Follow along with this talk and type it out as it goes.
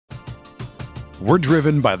We're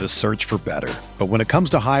driven by the search for better. But when it comes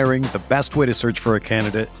to hiring, the best way to search for a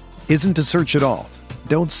candidate isn't to search at all.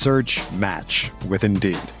 Don't search, match with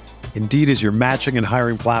Indeed. Indeed is your matching and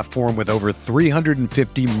hiring platform with over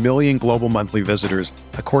 350 million global monthly visitors,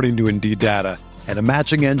 according to Indeed data, and a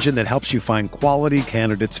matching engine that helps you find quality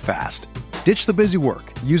candidates fast. Ditch the busy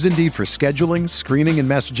work. Use Indeed for scheduling, screening, and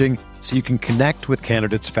messaging so you can connect with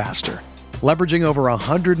candidates faster. Leveraging over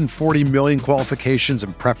 140 million qualifications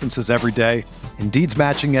and preferences every day, Indeed's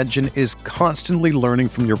matching engine is constantly learning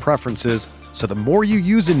from your preferences, so the more you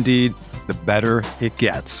use Indeed, the better it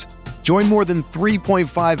gets. Join more than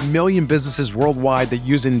 3.5 million businesses worldwide that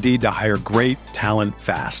use Indeed to hire great talent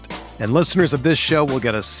fast. And listeners of this show will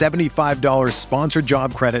get a $75 sponsored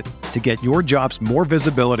job credit to get your jobs more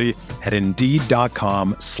visibility at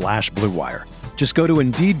Indeed.com/Blue Wire. Just go to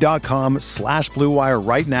Indeed.com/Blue Wire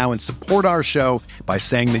right now and support our show by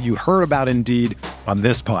saying that you heard about Indeed on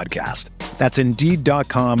this podcast. That's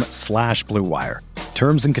Indeed.com/Blue Wire.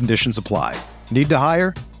 Terms and conditions apply. Need to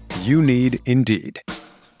hire? You need Indeed.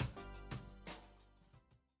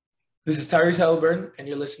 This is Tyrese Halliburton, and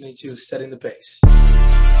you're listening to Setting the Pace.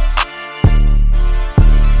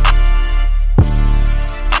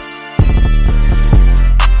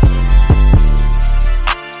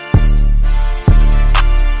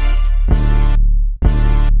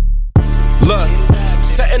 Look,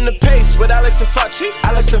 setting the pace with Alex and Fauci.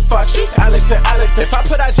 Alex and Fauci. Alex and Alex. If I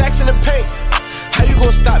put our jacks in the paint, how you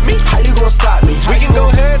gonna stop me? How you gonna stop me? We can go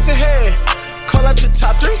head to head. Call out your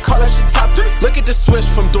top three. Call out your top three. Look at the switch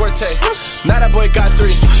from Duarte. Now that boy got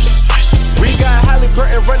three. We got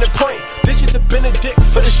Halliburton running point. This is the Benedict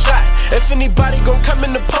for the shot. If anybody gon' come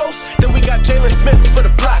in the post, then we got Jalen Smith for the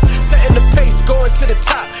block. Setting the pace, going to the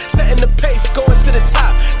top. Setting the pace, going to the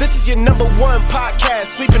top. This is your number one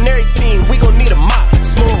podcast. Sweeping every team. We gon' need a mop.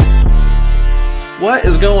 Smooth. What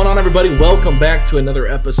is going on, everybody? Welcome back to another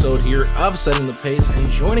episode here of Setting the Pace. And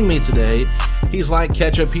joining me today, he's like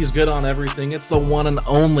ketchup. He's good on everything. It's the one and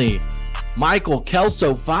only Michael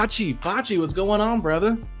Kelso Facci. Facci, what's going on,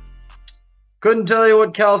 brother? Couldn't tell you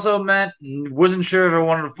what Kelso meant. Wasn't sure if I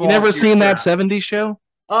wanted to fall. You never seen that 70s show?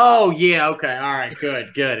 Oh, yeah. Okay. All right.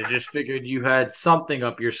 Good. I just figured you had something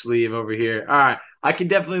up your sleeve over here. All right. I can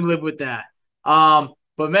definitely live with that.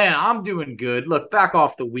 But, man, I'm doing good. Look, back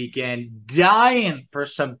off the weekend, dying for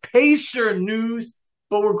some Pacer news,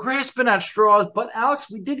 but we're grasping at straws. But, Alex,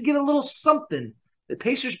 we did get a little something. The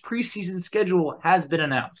Pacers' preseason schedule has been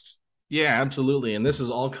announced. Yeah, absolutely. And this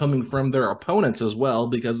is all coming from their opponents as well,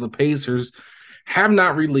 because the Pacers have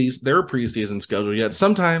not released their preseason schedule yet.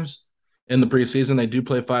 Sometimes in the preseason, they do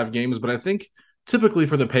play 5 games, but I think typically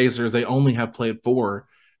for the Pacers, they only have played 4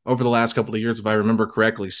 over the last couple of years, if I remember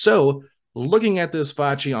correctly. So looking at this,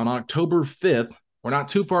 Facci, on October 5th, we're not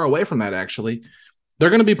too far away from that, actually. They're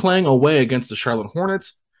going to be playing away against the Charlotte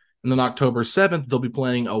Hornets. And then October 7th, they'll be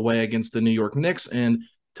playing away against the New York Knicks. And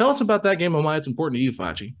tell us about that game and why it's important to you,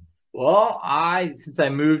 Facci. Well, since I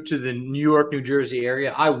moved to the New York, New Jersey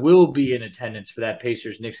area, I will be in attendance for that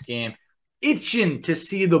Pacers-Knicks game. Itching to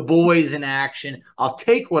see the boys in action. I'll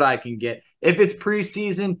take what I can get. If it's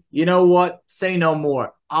preseason, you know what? Say no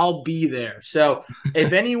more. I'll be there. So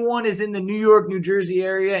if anyone is in the New York, New Jersey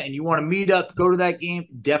area and you want to meet up, go to that game,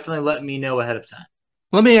 definitely let me know ahead of time.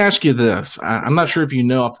 Let me ask you this. I'm not sure if you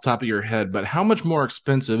know off the top of your head, but how much more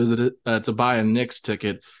expensive is it to buy a Knicks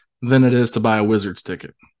ticket than it is to buy a Wizards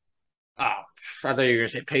ticket? Oh, I thought you were going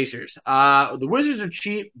to say Pacers. The Wizards are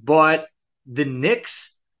cheap, but the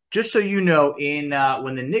Knicks, just so you know,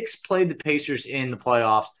 when the Knicks played the Pacers in the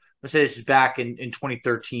playoffs, let's say this is back in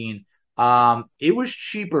 2013, it was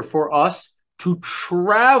cheaper for us to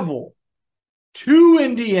travel to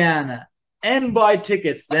Indiana and buy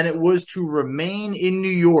tickets than it was to remain in New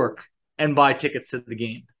York and buy tickets to the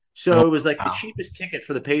game. So it was like the cheapest ticket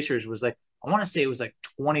for the Pacers was like, I want to say it was like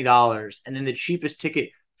 $20. And then the cheapest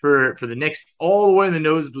ticket for the Knicks all the way in the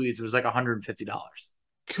nosebleeds was like $150.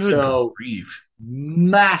 Good grief.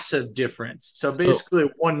 Massive difference. So basically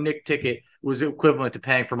one Knick ticket was equivalent to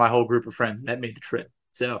paying for my whole group of friends that made the trip.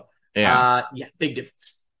 So big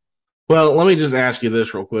difference. Well, let me just ask you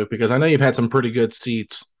this real quick, because I know you've had some pretty good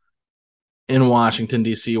seats in Washington,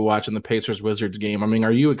 D.C. watching the Pacers-Wizards game. I mean,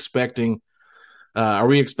 are we expecting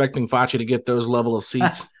Facci to get those level of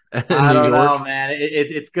seats? I don't know, man.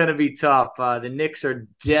 It's going to be tough. The Knicks are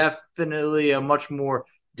definitely a much more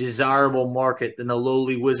desirable market than the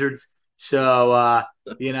lowly Wizards. So,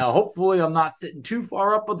 hopefully I'm not sitting too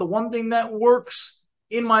far up. But the one thing that works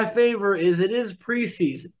in my favor is it is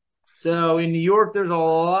preseason. So in New York, there's a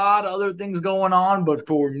lot of other things going on. But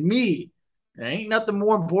for me, there ain't nothing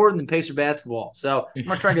more important than Pacer basketball. So I'm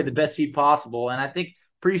going to try to get the best seat possible. And I think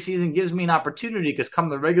preseason gives me an opportunity because come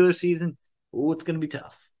the regular season, it's going to be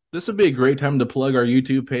tough. This would be a great time to plug our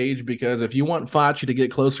YouTube page because if you want Facci to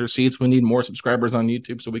get closer seats, we need more subscribers on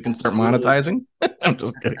YouTube so we can start monetizing. I'm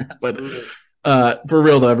just kidding. But for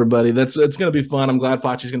real, though, everybody, it's going to be fun. I'm glad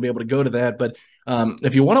Facci's going to be able to go to that. But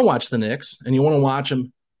if you want to watch the Knicks and you want to watch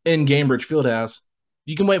them in Gainbridge Fieldhouse,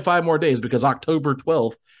 you can wait 5 more days because October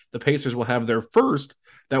 12th, the Pacers will have their first,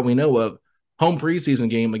 that we know of, home preseason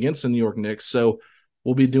game against the New York Knicks. So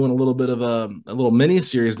we'll be doing a little bit of a little mini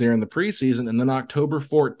series during the preseason. And then October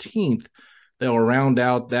 14th, they'll round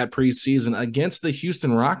out that preseason against the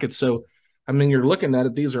Houston Rockets. So, I mean, you're looking at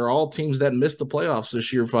it. These are all teams that missed the playoffs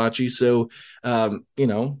this year, Facci. So,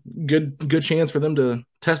 good chance for them to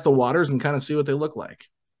test the waters and kind of see what they look like.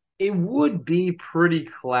 It would be pretty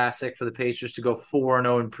classic for the Pacers to go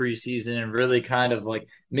 4-0 in preseason and really kind of like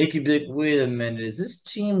make you be like, wait a minute, is this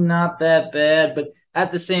team not that bad? But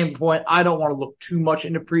at the same point, I don't want to look too much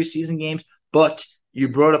into preseason games, but you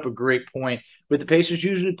brought up a great point. With the Pacers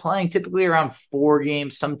usually playing typically around 4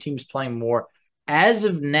 games, some teams playing more. As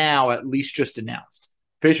of now, at least just announced,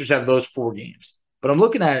 Pacers have those 4 games. But I'm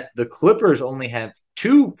looking at it, the Clippers only have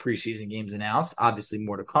 2 preseason games announced, obviously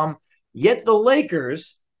more to come. Yet the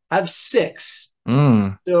Lakers have 6.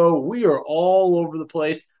 So we are all over the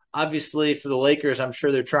place. Obviously, for the Lakers, I'm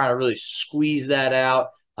sure they're trying to really squeeze that out,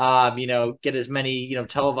 get as many,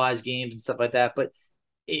 televised games and stuff like that. But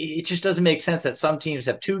it just doesn't make sense that some teams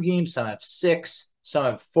have 2 games, some have 6, some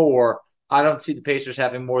have 4. I don't see the Pacers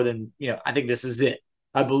having more than, I think this is it.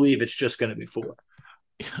 I believe it's just going to be 4.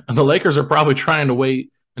 The Lakers are probably trying to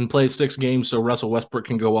wait and play 6 games so Russell Westbrook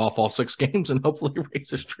can go off all 6 games and hopefully raise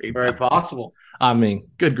his trade. Very possible. I mean,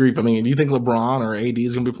 good grief. I mean, do you think LeBron or AD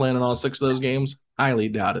is going to be playing in all 6 of those games? Highly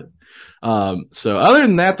doubt it. So other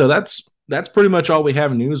than that, though, that's pretty much all we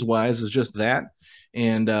have news-wise is just that.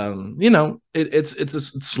 And,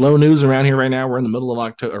 it's slow news around here right now. We're in the middle of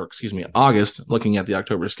August, looking at the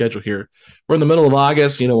October schedule here. We're in the middle of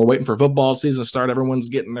August. We're waiting for football season to start. Everyone's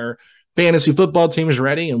getting their fantasy football teams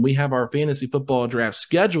ready, and we have our fantasy football draft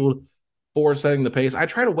scheduled for setting the pace. I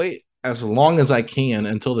try to wait as long as I can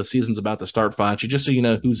until the season's about to start, Facci, just so you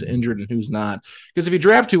know who's injured and who's not. Because if you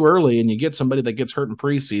draft too early and you get somebody that gets hurt in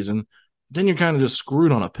preseason, then you're kind of just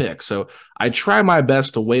screwed on a pick. So I try my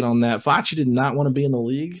best to wait on that. Facci did not want to be in the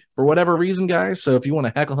league for whatever reason, guys. So if you want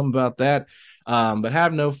to heckle him about that, but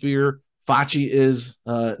have no fear. Facci's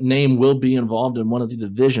name will be involved in one of the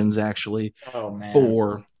divisions, actually,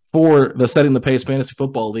 for the Setting the Pace Fantasy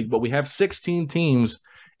Football League. But we have 16 teams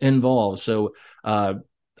involved. So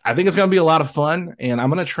I think it's going to be a lot of fun, and I'm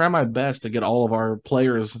going to try my best to get all of our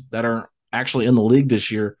players that are actually in the league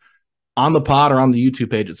this year on the pod or on the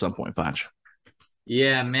YouTube page at some point, Facci.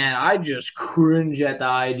 Yeah, man, I just cringe at the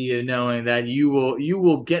idea knowing that you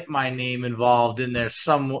will get my name involved in there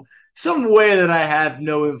some way that I have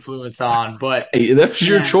no influence on. But hey, that's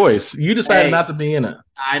your choice. You decided not to be in it.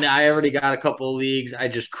 I already got a couple of leagues. I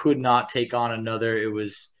just could not take on another. It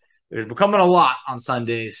was becoming a lot on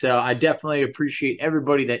Sundays. So I definitely appreciate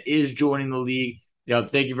everybody that is joining the league.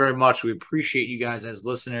 Thank you very much. We appreciate you guys as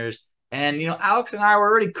listeners. And, Alex and I were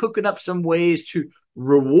already cooking up some ways to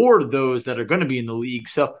reward those that are going to be in the league.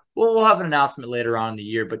 So we'll have an announcement later on in the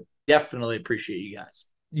year, but definitely appreciate you guys.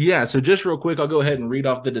 Yeah, so just real quick, I'll go ahead and read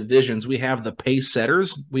off the divisions. We have the Pace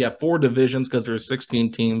Setters. We have 4 divisions because there's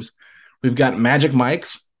 16 teams. We've got Magic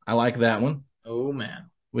Mike's. I like that one. Oh, man.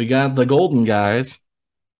 We got the Golden Guys.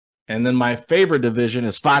 And then my favorite division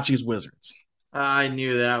is Facci's Wizards. I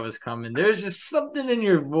knew that was coming. There's just something in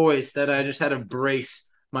your voice that I just had to brace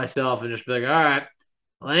myself and just be like, all right,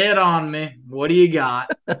 lay it on me. What do you got?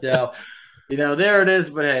 So, there it is.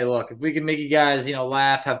 But hey, look, if we can make you guys,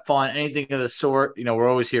 laugh, have fun, anything of the sort, we're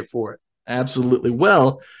always here for it. Absolutely.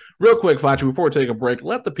 Well, real quick, Facci, before we take a break,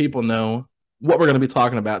 let the people know what we're going to be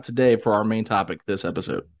talking about today for our main topic this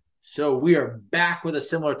episode. So we are back with a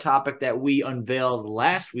similar topic that we unveiled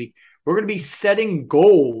last week. We're going to be setting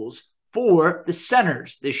goals for the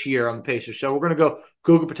centers this year on the Pacers. So we're going to go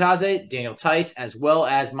Goga Bitadze, Daniel Tice, as well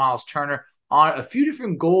as Miles Turner on a few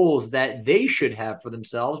different goals that they should have for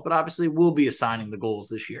themselves, but obviously we'll be assigning the goals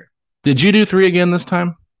this year. Did you do 3 again this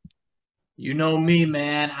time? You know me,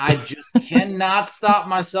 man. I just cannot stop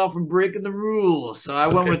myself from breaking the rules. So I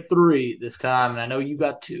went with 3 this time, and I know you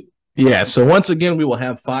got 2. Yeah, so once again, we will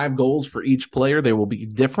have 5 goals for each player. They will be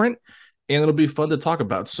different, and it'll be fun to talk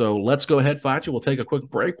about. So let's go ahead, Facci. We'll take a quick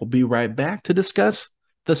break. We'll be right back to discuss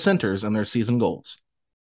the centers and their season goals.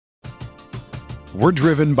 We're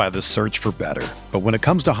driven by the search for better. But when it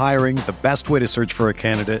comes to hiring, the best way to search for a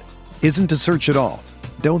candidate isn't to search at all.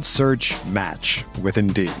 Don't search, match with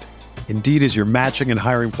Indeed. Indeed is your matching and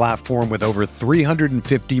hiring platform with over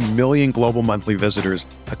 350 million global monthly visitors,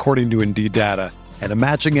 according to Indeed data, and a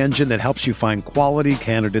matching engine that helps you find quality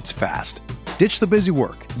candidates fast. Ditch the busy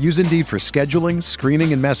work. Use Indeed for scheduling,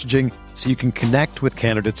 screening, and messaging so you can connect with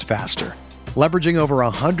candidates faster. Leveraging over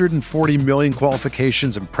 140 million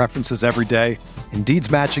qualifications and preferences every day,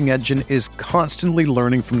 Indeed's matching engine is constantly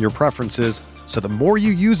learning from your preferences, so the more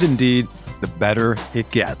you use Indeed, the better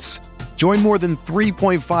it gets. Join more than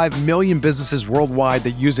 3.5 million businesses worldwide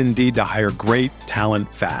that use Indeed to hire great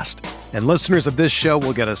talent fast. And listeners of this show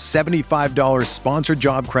will get a $75 sponsored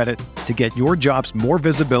job credit to get your jobs more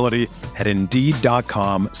visibility at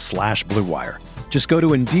Indeed.com/Blue Wire. Just go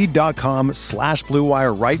to Indeed.com/Blue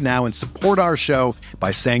Wire right now and support our show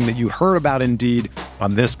by saying that you heard about Indeed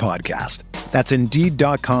on this podcast. That's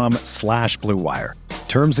Indeed.com/Blue Wire.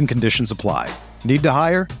 Terms and conditions apply. Need to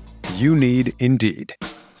hire? You need Indeed.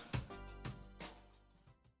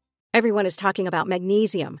 Everyone is talking about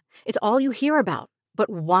magnesium. It's all you hear about. But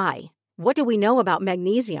why? What do we know about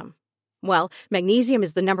magnesium? Well, magnesium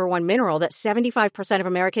is the number one mineral that 75% of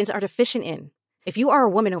Americans are deficient in. If you are a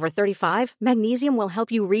woman over 35, magnesium will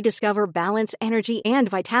help you rediscover balance, energy, and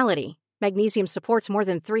vitality. Magnesium supports more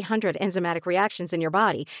than 300 enzymatic reactions in your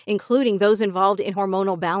body, including those involved in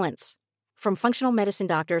hormonal balance. From functional medicine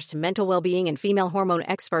doctors to mental well-being and female hormone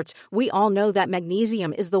experts, we all know that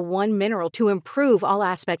magnesium is the one mineral to improve all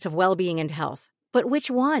aspects of well-being and health. But which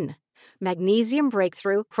one? Magnesium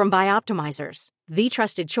Breakthrough from Bioptimizers, the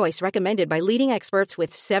trusted choice recommended by leading experts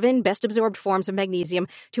with 7 best-absorbed forms of magnesium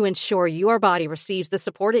to ensure your body receives the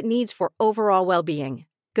support it needs for overall well-being.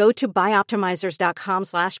 Go to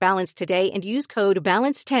bioptimizers.com/balance today and use code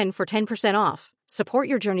BALANCE10 for 10% off. Support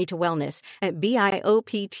your journey to wellness at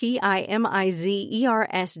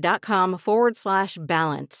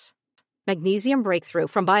bioptimizers.com/balance. Magnesium Breakthrough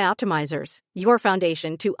from Bioptimizers, your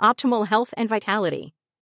foundation to optimal health and vitality.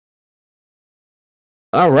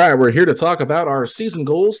 All right, we're here to talk about our season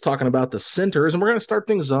goals, talking about the centers, and we're going to start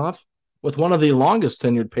things off with one of the longest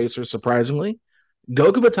tenured Pacers, surprisingly,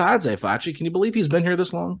 Goga Bitadze. Facci, can you believe he's been here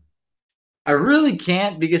this long? I really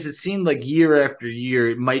can't, because it seemed like year after year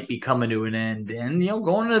it might be coming to an end. And,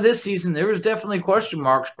 going into this season, there was definitely question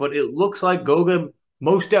marks, but it looks like Goga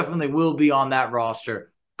most definitely will be on that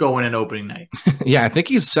roster going in opening night. Yeah, I think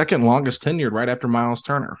he's second longest tenured right after Miles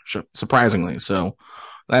Turner, surprisingly. So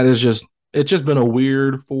that is it's just been a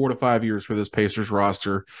weird 4 to 5 years for this Pacers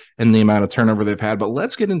roster and the amount of turnover they've had. But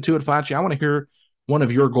let's get into it, Facci. I want to hear one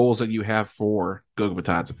of your goals that you have for Goga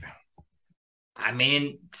Bitadze. I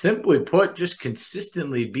mean, simply put, just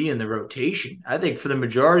consistently be in the rotation. I think for the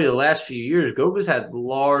majority of the last few years, Goga's had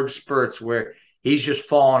large spurts where he's just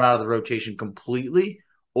fallen out of the rotation completely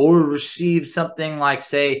or received something like,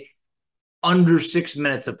 say, under 6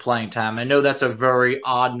 minutes of playing time. I know that's a very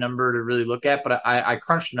odd number to really look at, but I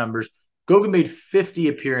crunched numbers. Goga made 50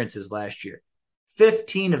 appearances last year.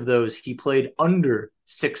 15 of those he played under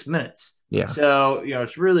 6 minutes. Yeah. So,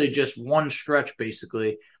 it's really just one stretch,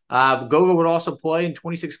 basically. Goga would also play in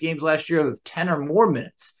 26 games last year of 10 or more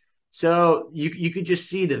minutes. So you could just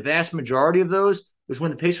see the vast majority of those was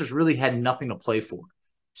when the Pacers really had nothing to play for.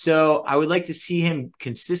 So I would like to see him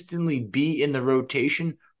consistently be in the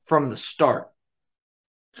rotation from the start.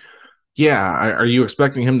 Yeah. Are you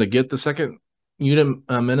expecting him to get the second unit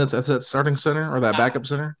minutes at that starting center or that backup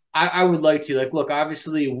center? I would like to. Look,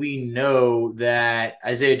 obviously we know that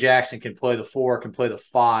Isaiah Jackson can play the 4, can play the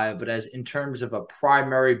 5, but as in terms of a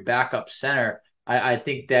primary backup center, I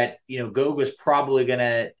think that, Goga's probably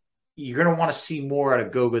you're going to want to see more out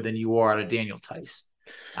of Goga than you are out of Daniel Tice,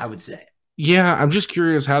 I would say. Yeah, I'm just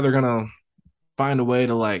curious how they're going to find a way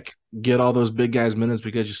to, get all those big guys minutes,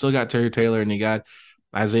 because you still got Terry Taylor and you got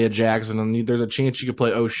Isaiah Jackson, and there's a chance you could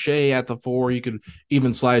play O'Shea at the 4. You could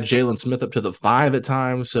even slide Jalen Smith up to the 5 at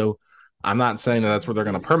times. So I'm not saying that's where they're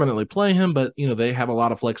going to permanently play him, but, they have a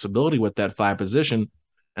lot of flexibility with that 5 position.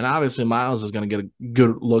 And obviously Miles is going to get a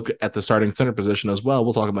good look at the starting center position as well.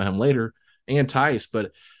 We'll talk about him later, and Tice.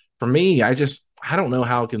 But for me, I don't know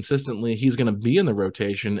how consistently he's going to be in the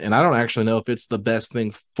rotation, and I don't actually know if it's the best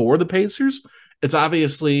thing for the Pacers. It's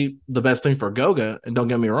obviously the best thing for Goga, and don't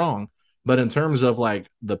get me wrong. But in terms of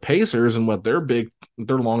the Pacers and what their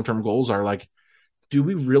long-term goals are, do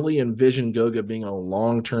we really envision Goga being a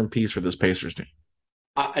long-term piece for this Pacers team?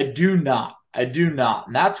 I do not.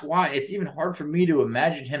 And that's why it's even hard for me to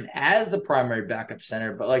imagine him as the primary backup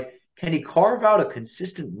center. But can he carve out a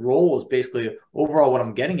consistent role is basically overall what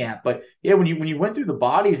I'm getting at. But yeah, when you went through the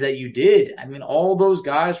bodies that you did, I mean, all those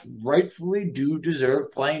guys rightfully do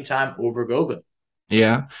deserve playing time over Goga.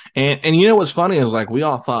 Yeah. And what's funny is we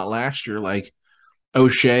all thought last year,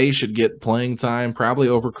 O'Shea should get playing time, probably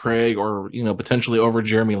over Craig or, potentially over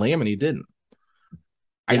Jeremy Lamb, and he didn't.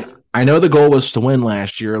 Yeah. I know the goal was to win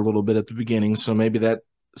last year a little bit at the beginning, so maybe that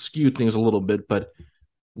skewed things a little bit, but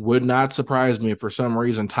would not surprise me if for some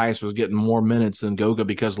reason Tice was getting more minutes than Goga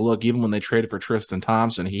because, look, even when they traded for Tristan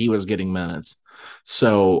Thompson, he was getting minutes.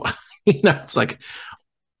 So, it's like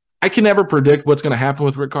I can never predict what's going to happen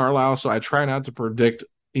with Rick Carlisle, so I try not to predict,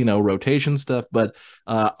 rotation stuff. But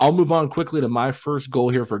I'll move on quickly to my first goal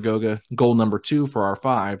here for Goga, goal number 2 for our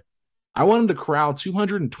 5. I want him to corral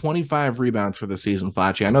 225 rebounds for the season,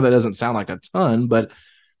 Facci. I know that doesn't sound like a ton, but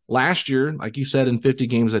last year, like you said, in 50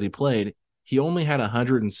 games that he played, he only had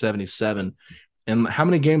 177. And how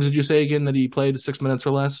many games did you say again that he played 6 minutes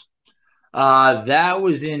or less? That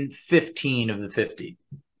was in 15 of the 50.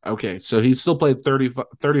 Okay, so he still played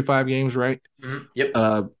 35 games, right? Mm-hmm.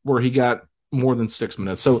 Yep. Where he got more than 6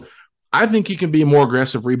 minutes. So I think he can be a more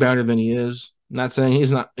aggressive rebounder than he is. I'm not saying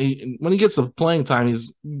he's not. When he gets the playing time,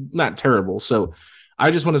 he's not terrible. So I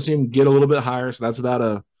just want to see him get a little bit higher. So that's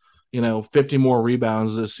about 50 more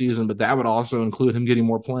rebounds this season. But that would also include him getting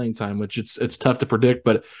more playing time, which it's tough to predict.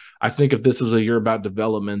 But I think if this is a year about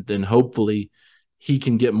development, then hopefully he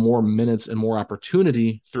can get more minutes and more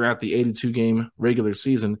opportunity throughout the 82-game regular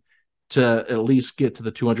season to at least get to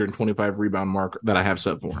the 225 rebound mark that I have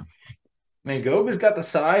set for him. Man, Goga's got the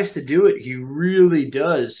size to do it. He really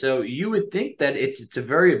does. So you would think that it's a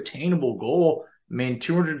very obtainable goal. I mean,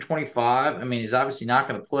 225. I mean, he's obviously not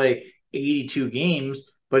going to play 82 games,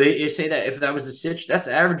 but it say that if that was the sitch, that's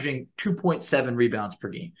averaging 2.7 rebounds per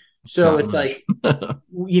game. So it's like,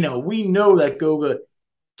 we know that Goga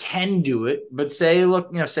can do it, but say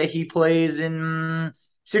he plays in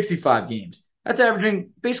 65 games. That's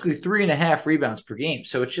averaging basically 3.5 rebounds per game.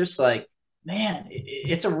 So it's just like, man,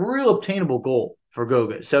 it's a real obtainable goal for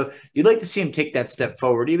Goga. So you'd like to see him take that step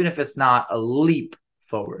forward, even if it's not a leap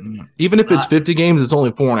forward. Even if it's 50 games, it's only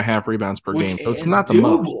 4.5 rebounds per game. So it's not the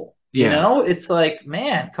doable. most. Yeah. It's like,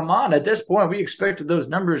 man, come on. At this point, we expected those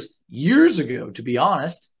numbers years ago, to be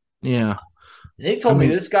honest. Yeah. They told me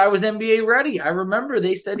this guy was NBA ready. I remember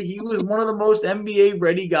they said he was one of the most NBA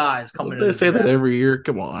ready guys coming in. They say that every year.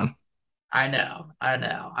 Come on. I know.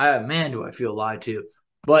 Man, do I feel lied to.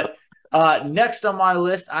 But next on my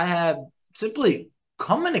list, I have simply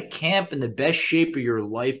come into camp in the best shape of your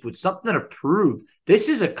life with something to prove. This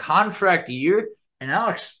is a contract year. And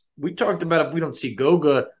Alex, we talked about if we don't see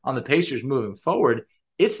Goga on the Pacers moving forward,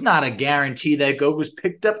 it's not a guarantee that Goga's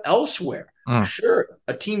picked up elsewhere. Sure,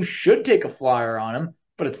 a team should take a flyer on him,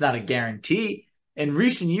 but it's not a guarantee. In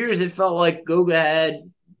recent years, it felt like Goga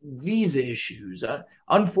had visa issues,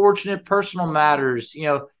 unfortunate personal matters,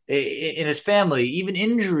 in his family, even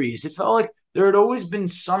injuries. It felt like there had always been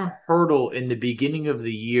some hurdle in the beginning of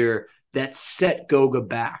the year that set Goga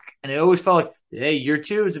back. And it always felt like, hey, year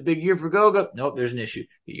 2 is a big year for Goga. Nope, there's an issue.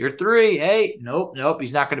 Year 3, hey, nope,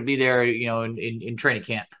 he's not going to be there, in training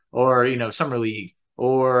camp or, summer league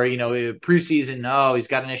or, preseason. No, he's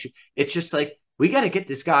got an issue. It's just like, we got to get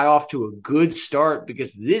this guy off to a good start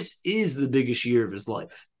because this is the biggest year of his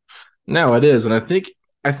life. No, it is. And I think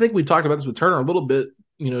we talked about this with Turner a little bit,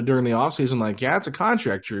 during the offseason. Like, yeah, it's a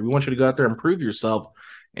contract year. We want you to go out there and prove yourself.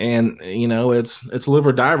 And, it's live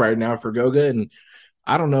or die right now for Goga. And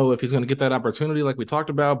I don't know if he's going to get that opportunity like we talked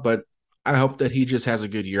about, but I hope that he just has a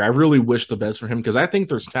good year. I really wish the best for him because I think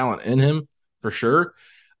there's talent in him for sure.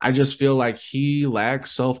 I just feel like he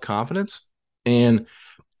lacks self-confidence and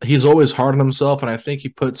he's always hard on himself. And I think he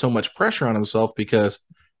put so much pressure on himself because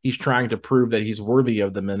he's trying to prove that he's worthy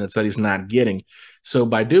of the minutes that he's not getting. So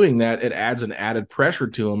by doing that, it adds an added pressure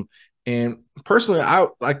to him. And personally,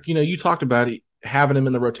 you talked about it, having him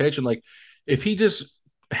in the rotation. Like if he just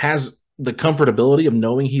has the comfortability of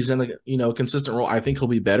knowing he's in a consistent role, I think he'll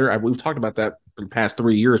be better. We've talked about that for the past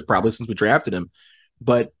 3 years, probably since we drafted him.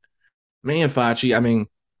 But man, Facci, I mean,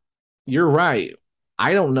 you're right.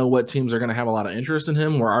 I don't know what teams are going to have a lot of interest in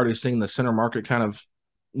him. We're already seeing the center market kind of,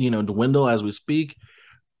 dwindle as we speak.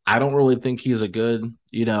 I don't really think he's a good,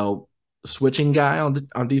 switching guy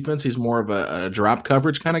on defense. He's more of a drop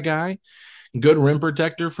coverage kind of guy. Good rim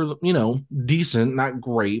protector for, decent, not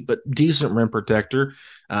great, but decent rim protector.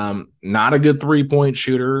 Not a good 3-point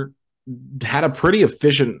shooter. Had a pretty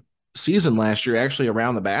efficient season last year, actually,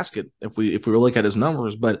 around the basket, if we look at his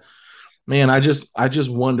numbers. But man, I just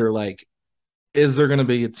wonder, like, is there going to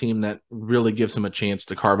be a team that really gives him a chance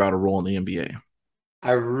to carve out a role in the NBA?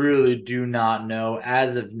 I really do not know.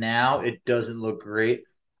 As of now, it doesn't look great.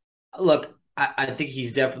 Look, I think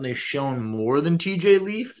he's definitely shown more than TJ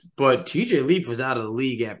Leaf, but TJ Leaf was out of the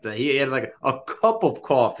league after that. He had like a cup of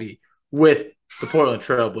coffee with the Portland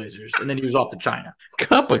Trailblazers, and then he was off to China.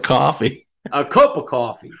 Cup of coffee. A cup of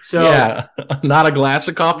coffee. So yeah, not a glass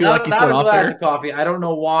of coffee like you said not a off glass there. of coffee. I don't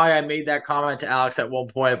know why I made that comment to Alex at one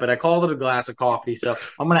point, but I called it a glass of coffee. So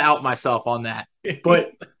I'm going to out myself on that.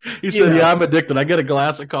 But he said, "Yeah, I'm addicted. I get a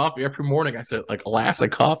glass of coffee every morning." I said, "Like a glass of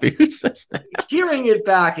coffee? Who says that?" Hearing it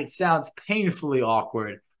back, it sounds painfully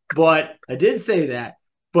awkward. But I did say that.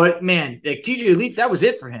 But man, like TJ Leaf, that was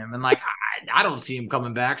it for him. And like I don't see him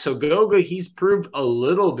coming back. So Goga, he's proved a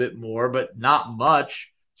little bit more, but not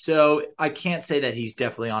much. So I can't say that he's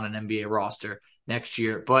definitely on an NBA roster next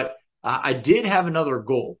year. But I did have another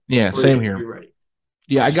goal. Yeah, same here. You ready?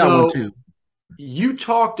 Yeah, I got one too. You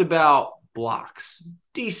talked about blocks.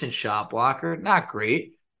 Decent shot blocker, not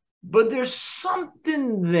great, but there's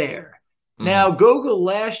something there. Now, Goga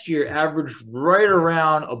last year averaged right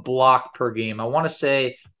around a block per game. I want to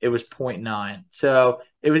say it was 0.9. So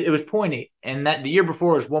it was 0.8. And that the year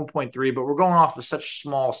before was 1.3, but we're going off of such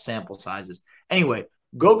small sample sizes. Anyway,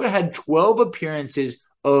 Goga had 12 appearances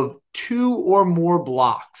of 2 or more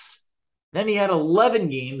blocks. Then he had 11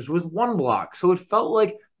 games with 1 block. So it felt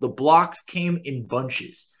like the blocks came in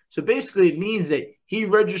bunches. So basically it means that he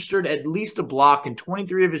registered at least a block in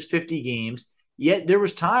 23 of his 50 games. Yet there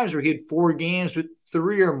was times where he had 4 games with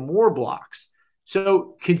 3 or more blocks.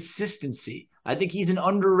 So consistency. I think he's an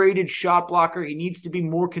underrated shot blocker. He needs to be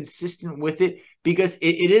more consistent with it because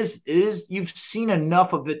it is you've seen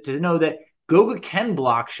enough of it to know that Goga can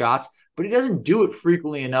block shots, but he doesn't do it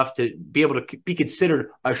frequently enough to be able to be considered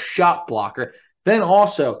a shot blocker. Then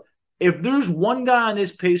also, if there's one guy on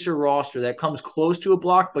this Pacer roster that comes close to a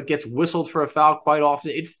block but gets whistled for a foul quite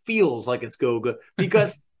often, it feels like it's Goga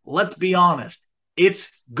because let's be honest,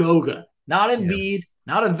 it's Goga, not Embiid,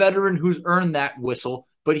 not a veteran who's earned that whistle,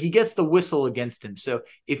 but he gets the whistle against him. So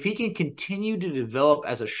if he can continue to develop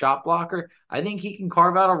as a shot blocker, I think he can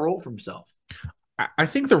carve out a role for himself. I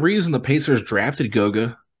think the reason the Pacers drafted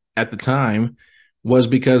Goga at the time was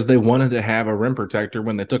because they wanted to have a rim protector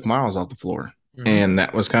when they took Miles off the floor. Mm-hmm. And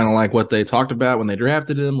that was kind of like what they talked about when they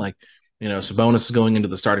drafted him. Like, you know, Sabonis is going into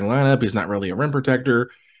the starting lineup. He's not really a rim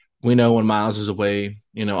protector. We know when Miles is away,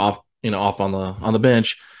 off on the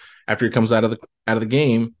bench after he comes out of the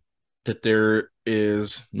game, that there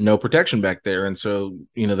is no protection back there. And so,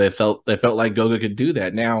 they felt like Goga could do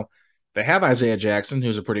that. Now they have Isaiah Jackson,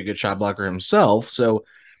 who's a pretty good shot blocker himself. So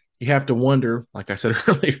you have to wonder, like I said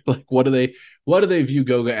earlier, like what do they view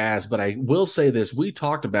Goga as? But I will say this, we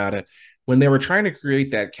talked about it when they were trying to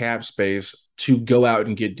create that cap space to go out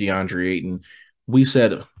and get DeAndre Ayton. We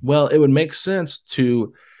said, well, it would make sense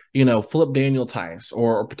to, flip Daniel Tice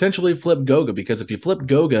or potentially flip Goga, because if you flip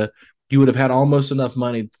Goga, you would have had almost enough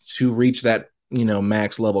money to reach that,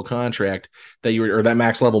 max level contract or that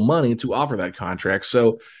max level money to offer that contract.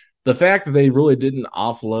 So the fact that they really didn't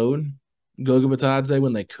offload Goga Bitadze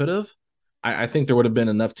when they could have, I think there would have been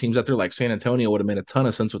enough teams out there, like San Antonio would have made a ton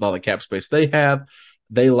of sense with all the cap space they have.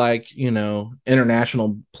 They like,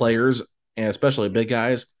 international players, and especially big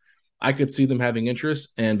guys. I could see them having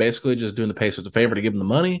interest and basically just doing the Pacers a favor to give them the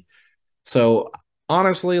money. So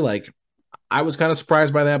honestly, like, I was kind of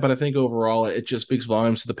surprised by that, but I think overall it just speaks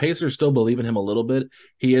volumes. So the Pacers still believe in him a little bit.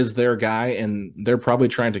 He is their guy, and they're probably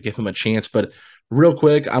trying to give him a chance. But real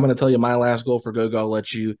quick, I'm going to tell you my last goal for Goga. I'll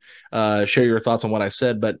let you share your thoughts on what I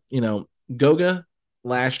said. But, Goga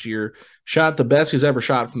last year shot the best he's ever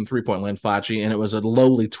shot from three-point line, Facci, and it was a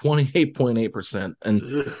lowly 28.8%.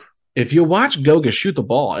 And if you watch Goga shoot the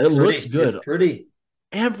ball, it looks good. It's pretty.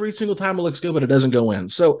 Every single time it looks good, but it doesn't go in.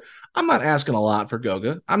 So I'm not asking a lot for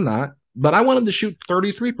Goga. I'm not. But I want him to shoot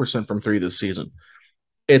 33% from 3 this season.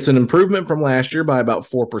 It's an improvement from last year by about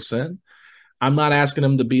 4%. I'm not asking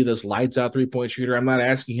him to be this lights-out three-point shooter. I'm not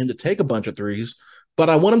asking him to take a bunch of threes. But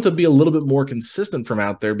I want him to be a little bit more consistent from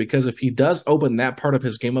out there, because if he does open that part of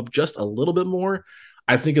his game up just a little bit more,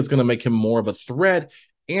 I think it's going to make him more of a threat,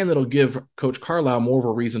 and it'll give Coach Carlisle more of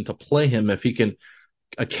a reason to play him if he can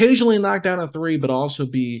occasionally knock down a three, but also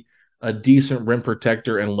be a decent rim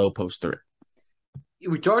protector and low-post threat.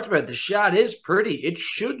 We talked about the shot is pretty. It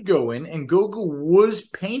should go in, and Goga was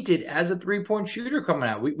painted as a three-point shooter coming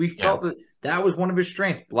out. We felt that was one of his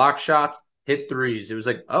strengths. Block shots, hit threes. It was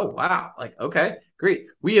like, oh, wow. Like, okay, great.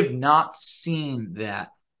 We have not seen that.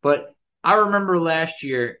 But I remember last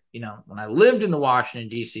year, when I lived in the Washington,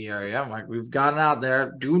 D.C. area, I'm like, we've gotten out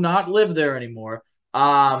there. Do not live there anymore.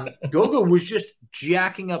 Goga was just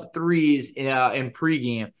jacking up threes in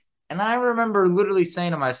pregame. And I remember literally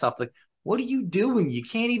saying to myself, like, what are you doing? You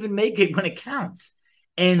can't even make it when it counts.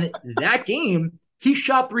 And that game, he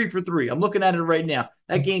shot 3 for 3. I'm looking at it right now.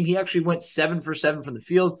 That game, he actually went 7 for 7 from the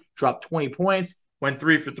field, dropped 20 points, went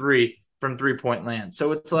 3 for 3 from three-point land.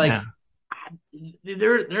 So it's like,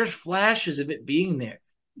 there's flashes of it being there.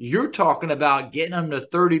 You're talking about getting him to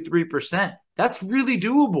 33%. That's really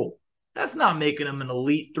doable. That's not making him an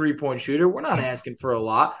elite three-point shooter. We're not asking for a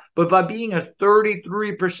lot. But by being a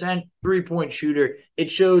 33% three-point shooter,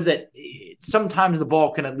 it shows that sometimes the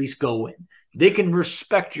ball can at least go in. They can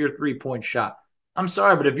respect your three-point shot. I'm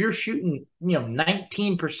sorry, but if you're shooting,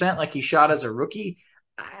 19% like he shot as a rookie,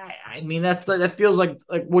 I mean, that feels like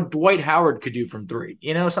what Dwight Howard could do from three,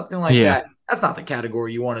 something like that. That's not the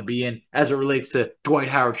category you want to be in as it relates to Dwight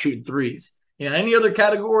Howard shooting threes. Any other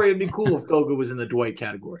category, it'd be cool if Goga was in the Dwight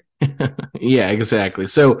category. Yeah, exactly.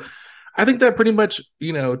 So I think that pretty much,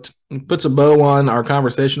 puts a bow on our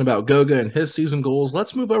conversation about Goga and his season goals.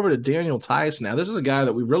 Let's move over to Daniel Theis now. This is a guy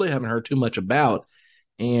that we really haven't heard too much about,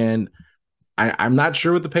 and I'm not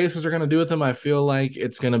sure what the Pacers are going to do with him. I feel like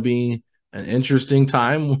it's going to be an interesting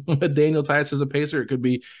time with Daniel Theis as a Pacer. It could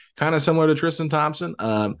be kind of similar to Tristan Thompson.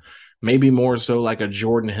 Maybe more so like a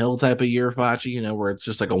Jordan Hill type of year, Facci, where it's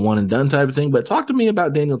just like a one and done type of thing. But talk to me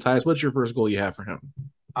about Daniel Theis. What's your first goal you have for him?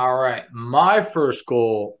 All right. My first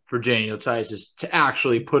goal for Daniel Theis is to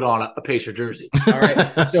actually put on a Pacer jersey. All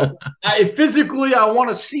right. So physically, I want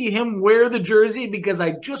to see him wear the jersey because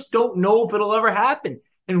I just don't know if it'll ever happen.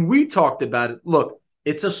 And we talked about it. Look,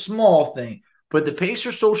 it's a small thing, but the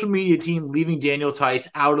Pacer social media team leaving Daniel Theis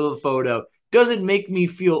out of the photo doesn't make me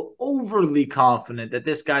feel overly confident that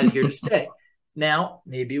this guy's here to stay. Now,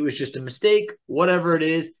 maybe it was just a mistake, whatever it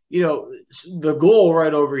is. The goal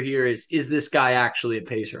right over here is this guy actually a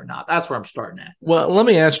Pacer or not? That's where I'm starting at. Well, let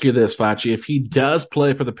me ask you this, Facci. If he does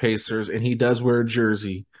play for the Pacers and he does wear a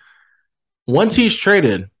jersey, once he's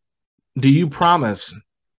traded, do you promise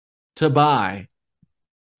to buy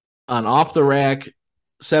an off-the-rack,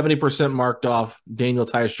 70% marked off Daniel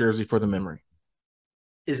Theis jersey for the memory?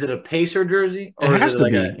 Is it a Pacer jersey? Or it has to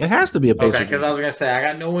be. It has to be a Pacer jersey. Because I was going to say, I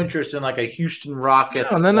got no interest in like a Houston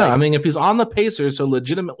Rockets. No. I mean, if he's on the Pacers, so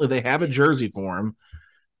legitimately they have a jersey for him,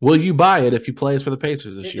 will you buy it if he plays for the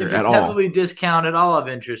Pacers this year at all? If it's heavily discounted, I'll have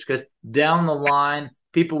interest because down the line,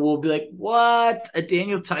 people will be like, what? A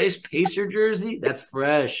Daniel Theis Pacer jersey? That's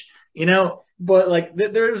fresh. But like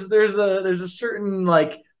there's a certain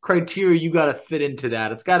like criteria you got to fit into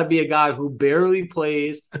that. It's got to be a guy who barely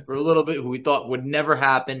plays for a little bit, who we thought would never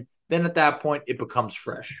happen. Then at that point, it becomes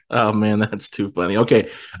fresh. Oh man, that's too funny. Okay,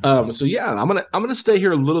 so yeah, I'm gonna stay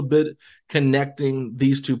here a little bit, connecting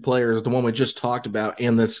these two players, the one we just talked about,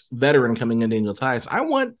 and this veteran coming in, Daniel Theis. I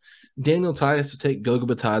want Daniel Theis to take Goga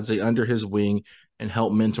Bitadze under his wing and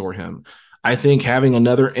help mentor him. I think having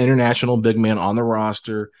another international big man on the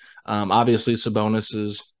roster, obviously Sabonis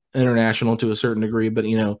is international to a certain degree, but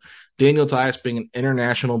Daniel Theis being an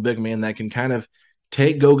international big man that can kind of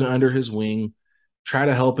take Goga under his wing, try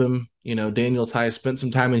to help him. Daniel Theis spent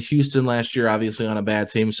some time in Houston last year, obviously on a bad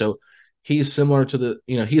team, so he's similar to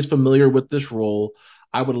he's familiar with this role.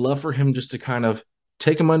 I would love for him just to kind of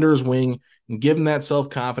take him under his wing and give him that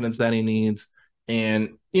self-confidence that he needs,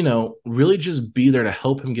 and really just be there to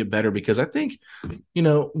help him get better, because I think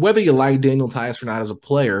whether you like Daniel Theis or not as a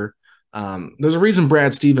player, there's a reason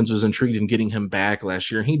Brad Stevens was intrigued in getting him back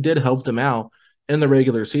last year, and he did help them out in the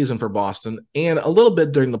regular season for Boston and a little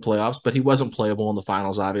bit during the playoffs, but he wasn't playable in the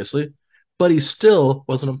finals, obviously. But he still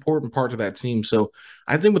was an important part of that team. So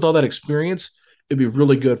I think with all that experience, it'd be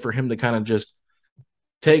really good for him to kind of just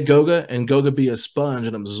take Goga and Goga be a sponge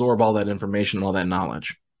and absorb all that information and all that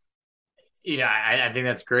knowledge. I think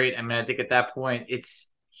that's great. I mean, I think at that point, it's,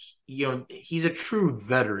 he's a true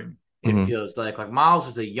veteran. It feels like Miles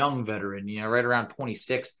is a young veteran, right around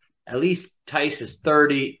 26. At least Theis is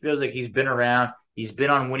 30. Feels like he's been around. He's been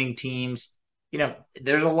on winning teams.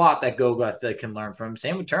 There's a lot that Goga can learn from him.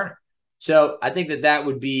 Same with Turner. So I think that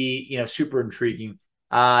would be, super intriguing.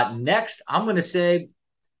 Next, I'm going to say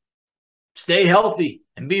stay healthy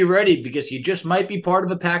and be ready, because you just might be part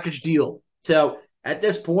of a package deal. So at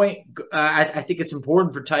this point, I think it's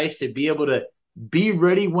important for Theis to be able to be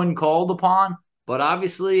ready when called upon. But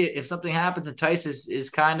obviously, if something happens and Theis is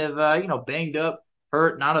kind of, banged up,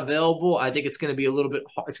 hurt, not available, I think it's going to be a little bit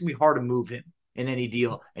hard. It's going to be hard to move him in any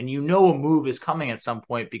deal. And a move is coming at some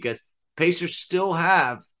point, because Pacers still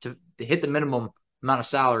have to hit the minimum amount of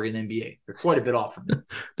salary in the NBA. They're quite a bit off from it.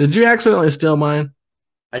 Did you accidentally steal mine?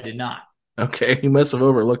 I did not. Okay, you must have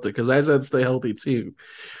overlooked it, because I said stay healthy too.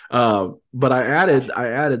 But I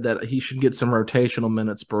added that he should get some rotational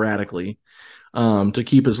minutes sporadically to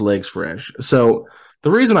keep his legs fresh. So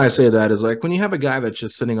the reason I say that is, when you have a guy that's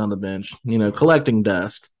just sitting on the bench, collecting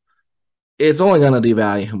dust, it's only going to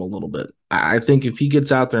devalue him a little bit. I think if he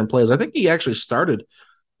gets out there and plays, I think he actually started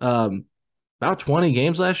about 20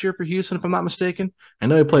 games last year for Houston, if I'm not mistaken. I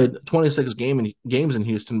know he played 26 games in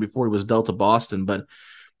Houston before he was dealt to Boston, but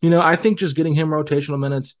I think just getting him rotational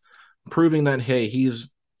minutes, proving that, hey,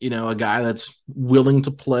 he's, a guy that's willing to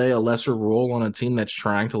play a lesser role on a team that's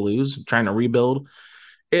trying to lose, trying to rebuild,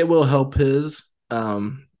 it will help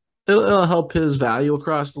it'll help his value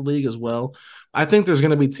across the league as well. I think there's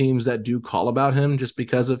going to be teams that do call about him just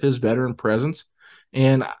because of his veteran presence.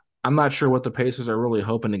 And I'm not sure what the Pacers are really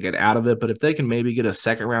hoping to get out of it, but if they can maybe get a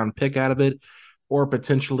second round pick out of it, or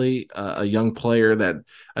potentially a young player that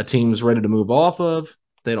a team's ready to move off of,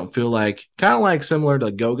 they don't feel like, kind of like similar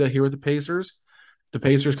to Goga here with the Pacers. The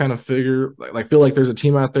Pacers kind of feel like there's a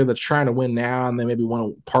team out there that's trying to win now, and they maybe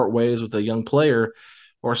want to part ways with a young player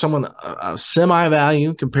or someone a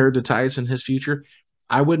semi-value compared to Tice in his future.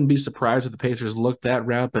 I wouldn't be surprised if the Pacers looked that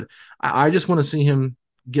route, but I just want to see him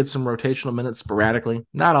get some rotational minutes sporadically,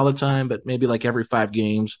 not all the time, but maybe like every 5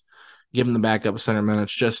 games, give him the backup center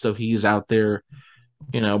minutes just so he's out there,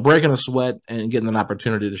 breaking a sweat and getting an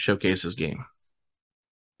opportunity to showcase his game.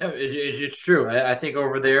 It's true. I think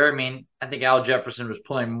over there, I think Al Jefferson was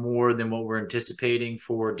playing more than what we're anticipating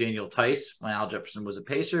for Daniel Tice when Al Jefferson was a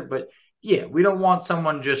Pacer. But yeah, we don't want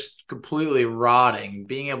someone just completely rotting,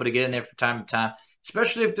 being able to get in there from time to time,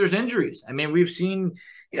 especially if there's injuries. We've seen,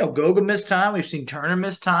 Goga miss time. We've seen Turner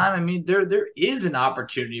miss time. There is an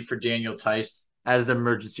opportunity for Daniel Tice as the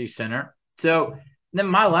emergency center. So then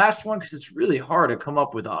my last one, because it's really hard to come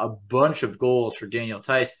up with a bunch of goals for Daniel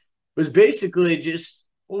Tice, was basically just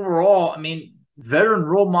overall, veteran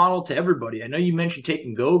role model to everybody. I know you mentioned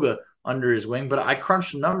taking Goga under his wing, but I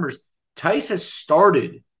crunched the numbers. Tice has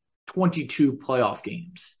started 22 playoff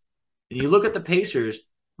games. And you look at the Pacers,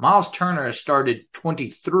 Miles Turner has started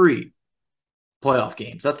 23 playoff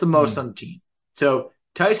games. That's the most on the team. So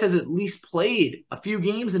Tice has at least played a few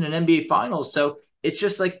games in an NBA Finals. So it's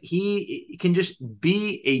just like he can just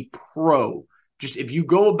be a pro. Just if you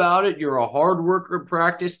go about it, you're a hard worker in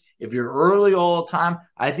practice. If you're early all the time,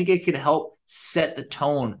 I think it could help set the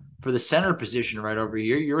tone for the center position right over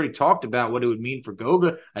here. You already talked about what it would mean for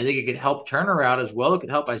Goga. I think it could help Turner out as well. It could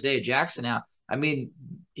help Isaiah Jackson out.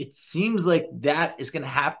 It seems like that is going to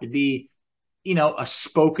have to be, a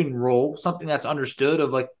spoken role, something that's understood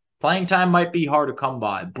of like playing time might be hard to come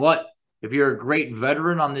by. But if you're a great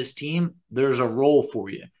veteran on this team, there's a role for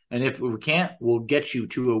you. And if we can't, we'll get you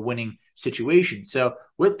to a winning situation. So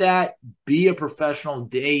with that, be a professional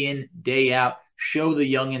day in, day out. Show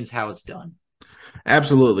the youngins how it's done.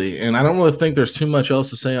 Absolutely. And I don't really think there's too much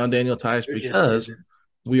else to say on Daniel Tice because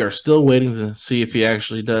we are still waiting to see if he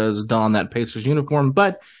actually does don that Pacers uniform.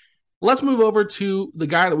 But let's move over to the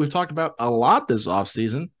guy that we've talked about a lot this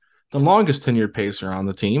offseason, the longest tenured Pacer on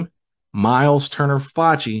the team, Miles Turner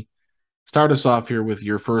Facci. Start us off here with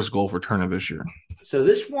your first goal for Turner this year. So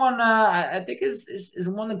this one, I think is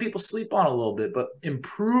one that people sleep on a little bit, but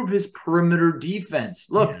improve his perimeter defense.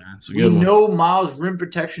 Look, we know Miles' rim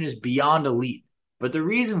protection is beyond elite, but the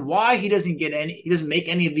reason why he doesn't make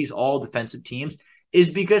any of these all defensive teams is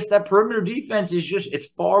because that perimeter defense it's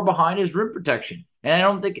far behind his rim protection. And I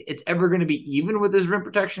don't think it's ever going to be even with his rim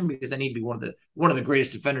protection because I need to be one of the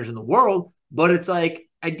greatest defenders in the world. But it's like,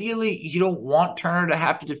 ideally, you don't want Turner to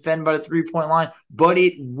have to defend by the 3-point line, but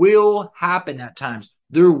it will happen at times.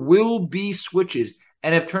 There will be switches.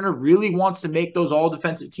 And if Turner really wants to make those all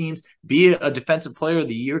defensive teams, be a defensive player of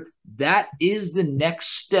the year, that is the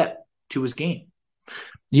next step to his game.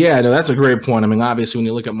 Yeah, no, that's a great point. Obviously, when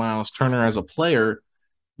you look at Miles Turner as a player,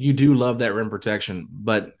 you do love that rim protection.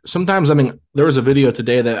 But sometimes, there was a video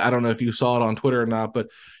today that I don't know if you saw it on Twitter or not, but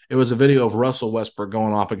it was a video of Russell Westbrook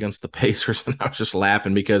going off against the Pacers, and I was just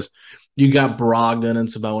laughing because you got Brogdon and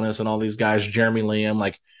Sabonis and all these guys, Jeremy Lamb,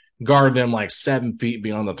 guarding him 7 feet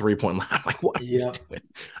beyond the 3-point line. What? Yeah.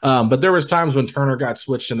 But there was times when Turner got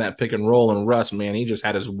switched in that pick and roll, and Russ, man, he just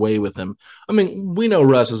had his way with him. We know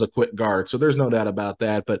Russ is a quick guard, so there's no doubt about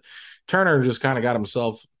that. But Turner just kind of got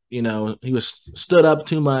himself, he was stood up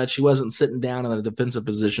too much. He wasn't sitting down in a defensive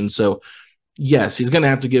position. So, yes, he's going to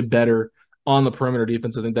have to get better on the perimeter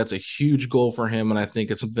defense. I think that's a huge goal for him, and I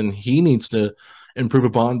think it's something he needs to improve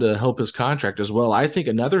upon to help his contract as well. I think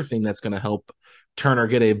another thing that's going to help Turner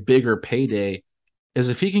get a bigger payday is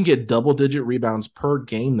if he can get double-digit rebounds per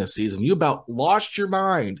game this season. You about lost your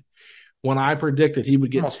mind when I predicted he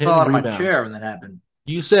would get 10 rebounds. My chair when that happened.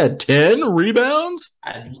 You said 10 rebounds?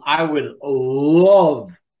 I would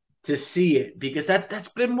love to see it because that's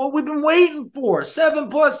been what we've been waiting for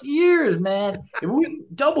 7+ years, man. If we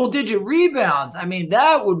double-digit rebounds,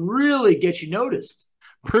 that would really get you noticed.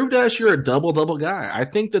 Prove to us you're a double-double guy. I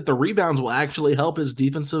think that the rebounds will actually help his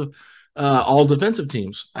all defensive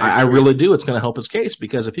teams. I really do. It's going to help his case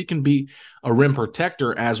because if he can be a rim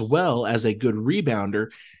protector as well as a good rebounder,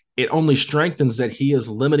 it only strengthens that he is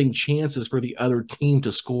limiting chances for the other team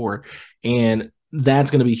to score. And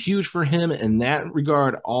that's going to be huge for him in that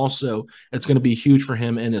regard. Also, it's going to be huge for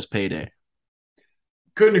him in his payday.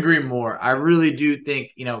 Couldn't agree more. I really do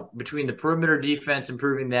think, between the perimeter defense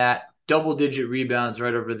improving that, double-digit rebounds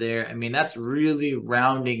right over there, I mean, that's really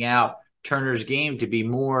rounding out Turner's game to being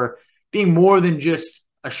more than just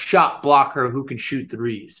a shot blocker who can shoot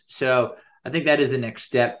threes. So I think that is the next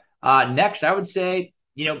step. Next, I would say,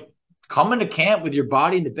 come into camp with your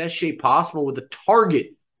body in the best shape possible with a target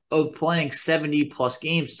of playing 70-plus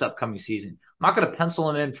games this upcoming season. I'm not going to pencil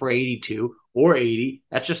him in for 82 or 80.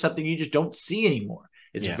 That's just something you just don't see anymore.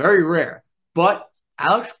 It's very rare. But,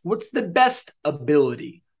 Alex, what's the best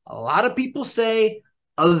ability? A lot of people say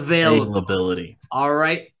availability. All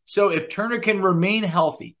right. So if Turner can remain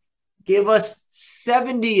healthy, give us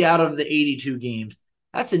 70 out of the 82 games,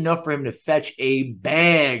 that's enough for him to fetch a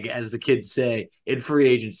bag, as the kids say, in free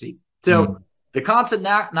agency. So the constant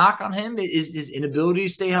knock on him is his inability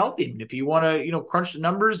to stay healthy. I mean, if you want to, crunch the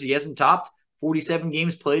numbers, he hasn't topped 47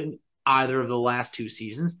 games played in either of the last 2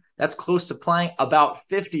 seasons. That's close to playing about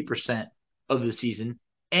 50% of the season.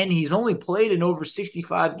 And he's only played in over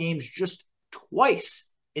 65 games just twice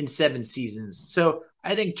in 7 seasons. So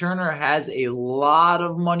I think Turner has a lot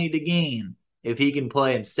of money to gain if he can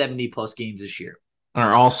play in 70-plus games this year.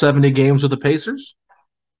 Are all 70 games with the Pacers?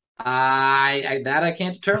 I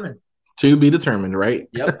can't determine. To be determined, right?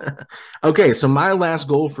 Yep. Okay, so my last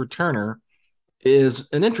goal for Turner is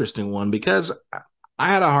an interesting one because I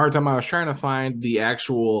had a hard time. I was trying to find the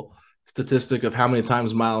actual statistic of how many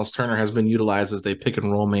times Miles Turner has been utilized as a pick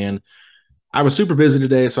and roll man. I was super busy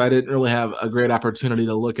today, so I didn't really have a great opportunity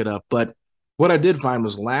to look it up. But what I did find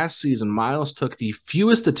was last season, Miles took the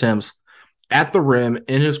fewest attempts at the rim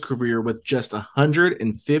in his career with just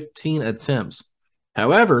 115 attempts.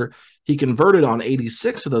 However, he converted on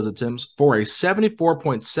 86 of those attempts for a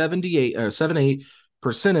 74.78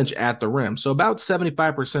 percentage at the rim. So about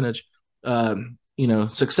 75%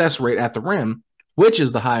 success rate at the rim, which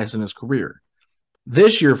is the highest in his career.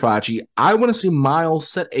 This year, Facci, I want to see Miles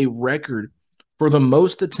set a record for the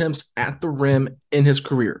most attempts at the rim in his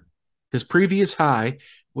career. His previous high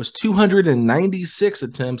was 296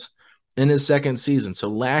 attempts in his second season. So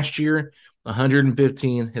last year,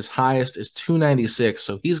 115. His highest is 296.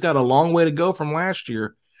 So he's got a long way to go from last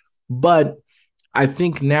year. But I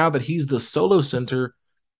think now that he's the solo center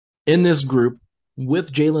in this group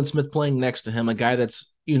with Jalen Smith playing next to him, a guy that's,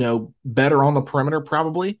 better on the perimeter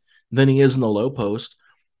probably than he is in the low post,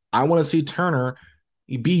 I want to see Turner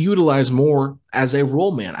be utilized more as a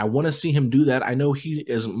role man. I want to see him do that. I know he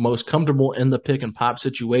is most comfortable in the pick and pop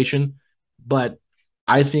situation, but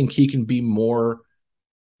I think he can be more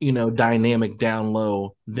dynamic down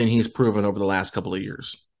low than he's proven over the last couple of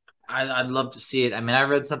years. I'd love to see it. I mean, I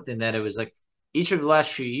read something that it was like each of the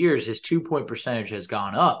last few years, his 2-point percentage has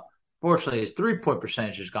gone up. Fortunately, his 3-point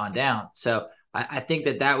percentage has gone down. So I think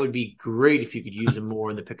that would be great if you could use him more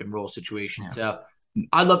in the pick and roll situation. Yeah. So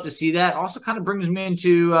I'd love to see that. Also kind of brings me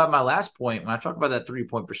into my last point. When I talk about that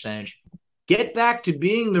 3-point percentage, get back to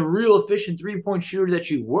being the real efficient 3-point shooter that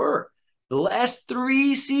you were. The last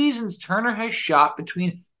 3 seasons, Turner has shot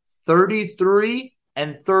between 33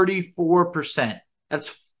 and 34%.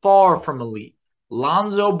 That's far from elite.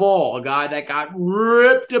 Lonzo Ball, a guy that got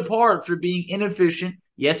ripped apart for being inefficient.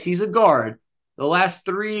 Yes, he's a guard. The last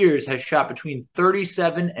 3 years has shot between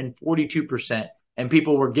 37 and 42%. And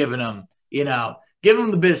people were giving him, giving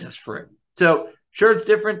him the business for it. So sure, it's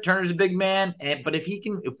different. Turner's a big man. But if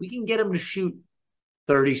we can get him to shoot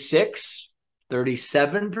 36,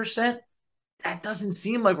 37%, that doesn't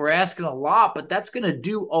seem like we're asking a lot, but that's going to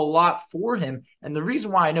do a lot for him. And the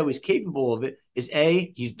reason why I know he's capable of it is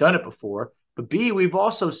A, he's done it before, but B, we've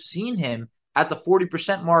also seen him at the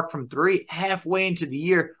 40% mark from 3 halfway into the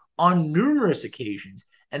year on numerous occasions.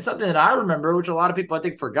 And something that I remember, which a lot of people I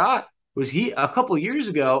think forgot, was he a couple of years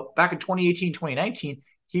ago, back in 2018, 2019,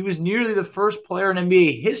 he was nearly the first player in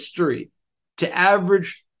NBA history to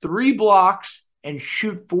average 3 blocks and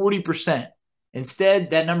shoot 40%.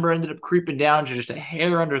 Instead, that number ended up creeping down to just a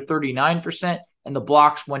hair under 39%, and the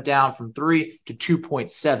blocks went down from 3 to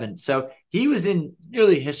 2.7. So he was in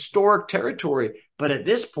nearly historic territory. But at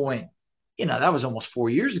this point, that was almost 4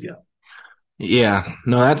 years ago. Yeah,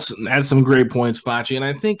 no, that's some great points, Facci. And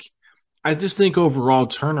I just think overall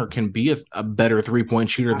Turner can be a better 3-point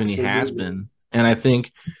shooter than he has been. And I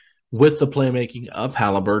think with the playmaking of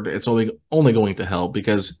Halliburton, it's only going to help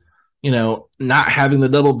because not having the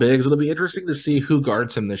double bigs, it'll be interesting to see who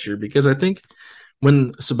guards him this year because I think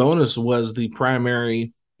when Sabonis was the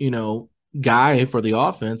primary, guy for the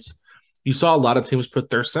offense, you saw a lot of teams put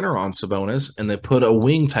their center on Sabonis and they put a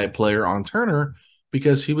wing type player on Turner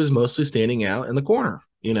because he was mostly standing out in the corner,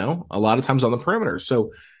 a lot of times on the perimeter.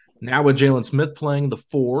 So now with Jalen Smith playing the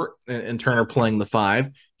 4 and Turner playing the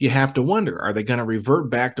 5, you have to wonder, are they going to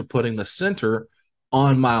revert back to putting the center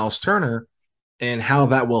on Miles Turner and how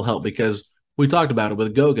that will help? Because we talked about it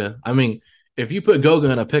with Goga. I mean, if you put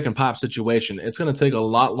Goga in a pick and pop situation, it's going to take a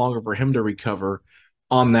lot longer for him to recover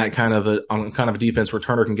on that kind of a defense where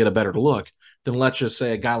Turner can get a better look than, let's just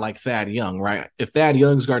say, a guy like Thad Young, right? If Thad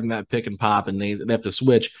Young's guarding that pick and pop and they have to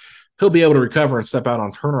switch, he'll be able to recover and step out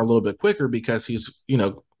on Turner a little bit quicker because he's,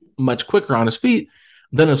 much quicker on his feet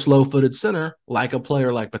than a slow-footed center like a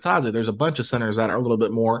player like Patazzi. There's a bunch of centers that are a little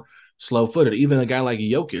bit more slow-footed. Even a guy like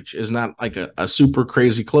Jokic is not like a super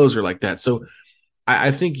crazy closer like that. So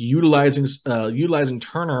I think utilizing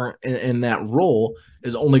Turner in that role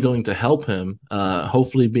is only going to help him,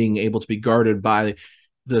 hopefully being able to be guarded by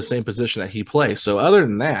the same position that he plays. So other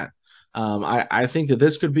than that, I think that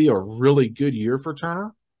this could be a really good year for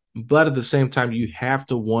Turner. But at the same time, you have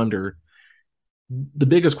to wonder, the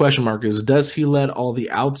biggest question mark is, does he let all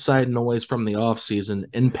the outside noise from the offseason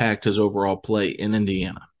impact his overall play in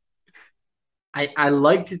Indiana? I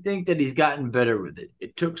like to think that he's gotten better with it.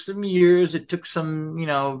 It took some years. It took some,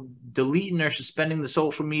 deleting or suspending the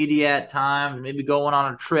social media at times, maybe going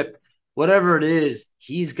on a trip. Whatever it is,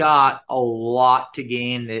 he's got a lot to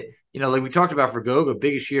gain. That, like we talked about for Goga,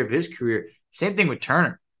 biggest year of his career. Same thing with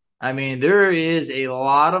Turner. I mean, there is a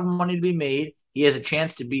lot of money to be made. He has a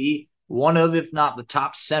chance to be one of, if not the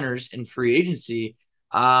top centers in free agency.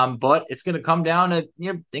 But it's going to come down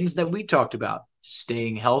to things that we talked about: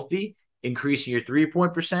 staying healthy, increasing your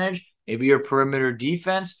 3-point percentage, maybe your perimeter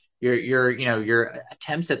defense, your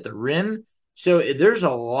attempts at the rim. So there's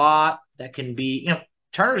a lot that can be,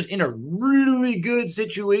 Turner's in a really good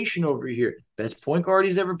situation over here. Best point guard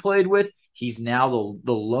he's ever played with. He's now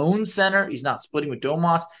the lone center. He's not splitting with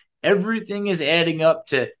Domas. Everything is adding up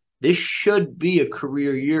to this should be a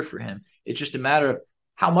career year for him. It's just a matter of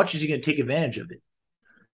how much is he going to take advantage of it.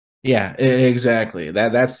 Yeah, exactly.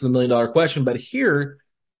 That's the $1 million question. But here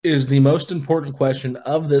is the most important question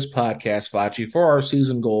of this podcast, Facci, for our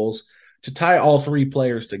season goals, to tie all 3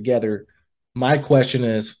 players together. My question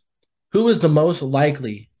is, who is the most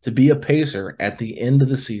likely to be a Pacer at the end of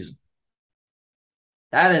the season?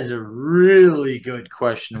 That is a really good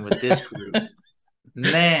question with this group.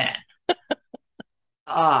 Man.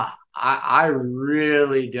 I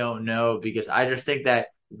really don't know, because I just think that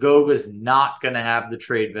Goga's not going to have the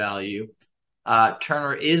trade value.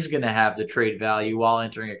 Turner is going to have the trade value while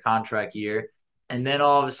entering a contract year. And then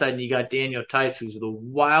all of a sudden you got Daniel Tice, who's the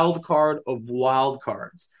wild card of wild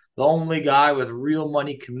cards, the only guy with real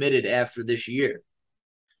money committed after this year.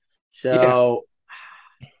 So,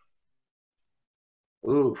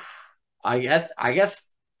 I guess,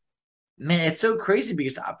 man, it's so crazy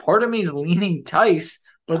because part of me is leaning Tice,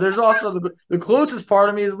 but there's also the closest part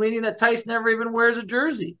of me is leaning that Tice never even wears a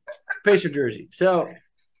jersey, Pacer jersey. So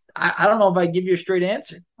I don't know if I give you a straight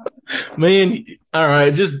answer. Man, all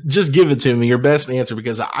right, just give it to me, your best answer,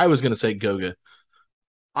 because I was going to say Goga.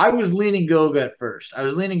 I was leaning Goga at first. I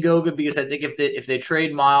was leaning Goga because I think if they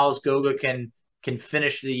trade Miles, Goga can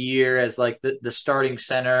finish the year as like the starting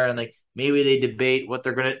center, and like maybe they debate what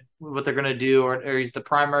they're gonna do, or he's the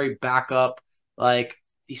primary backup. Like,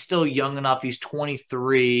 he's still young enough. He's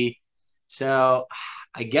 23, so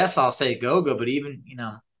I guess I'll say Goga. But even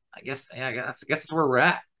I guess that's where we're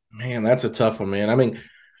at. Man, that's a tough one, man. I mean,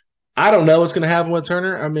 I don't know what's going to happen with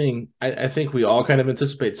Turner. I mean, I think we all kind of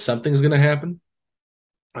anticipate something's going to happen,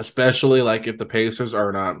 especially like if the Pacers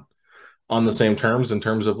are not on the same terms in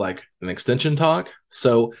terms of like an extension talk.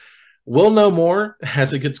 So we'll know more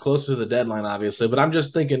as it gets closer to the deadline, obviously. But I'm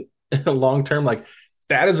just thinking long term, like,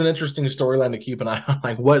 that is an interesting storyline to keep an eye on,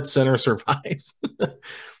 like what center survives.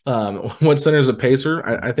 What center is a Pacer?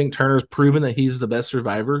 I think Turner's proven that he's the best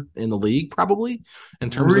survivor in the league, probably. In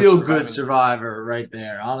terms real of good survivor right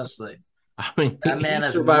there, honestly. I mean, that man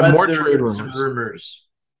has survived more trade rumors.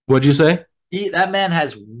 What'd you say? That man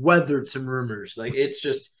has weathered some rumors. Like, it's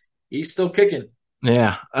just, he's still kicking.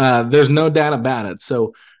 Yeah, there's no doubt about it.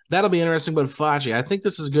 So that'll be interesting. But Facci, I think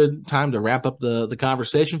this is a good time to wrap up the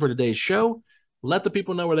conversation for today's show. Let the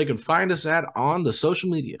people know where they can find us at on the social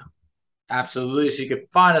media. Absolutely. So you can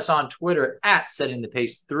find us on Twitter at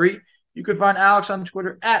SettingThePace3. You can find Alex on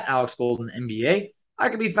Twitter at AlexGoldenNBA. I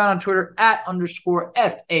can be found on Twitter at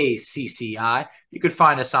 _FACCI. You can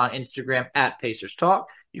find us on Instagram at Pacers Talk.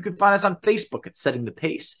 You can find us on Facebook at Setting the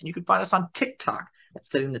Pace. And you can find us on TikTok at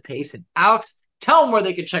Setting the Pace. And Alex, tell them where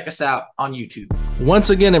they can check us out on YouTube. Once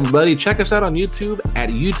again, everybody, check us out on YouTube at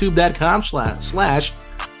youtube.com/SettingThePace.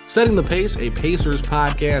 Setting the Pace, a Pacers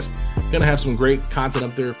podcast. Gonna have some great content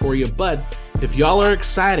up there for you. But if y'all are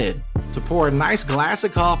excited to pour a nice glass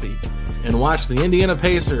of coffee and watch the Indiana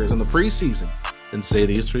Pacers in the preseason, then say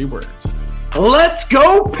these 3 words. Let's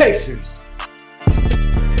go, Pacers!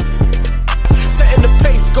 Setting the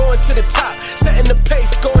pace, going to the top. Setting the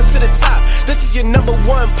pace, going to the top. This is your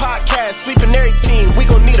 #1 podcast. We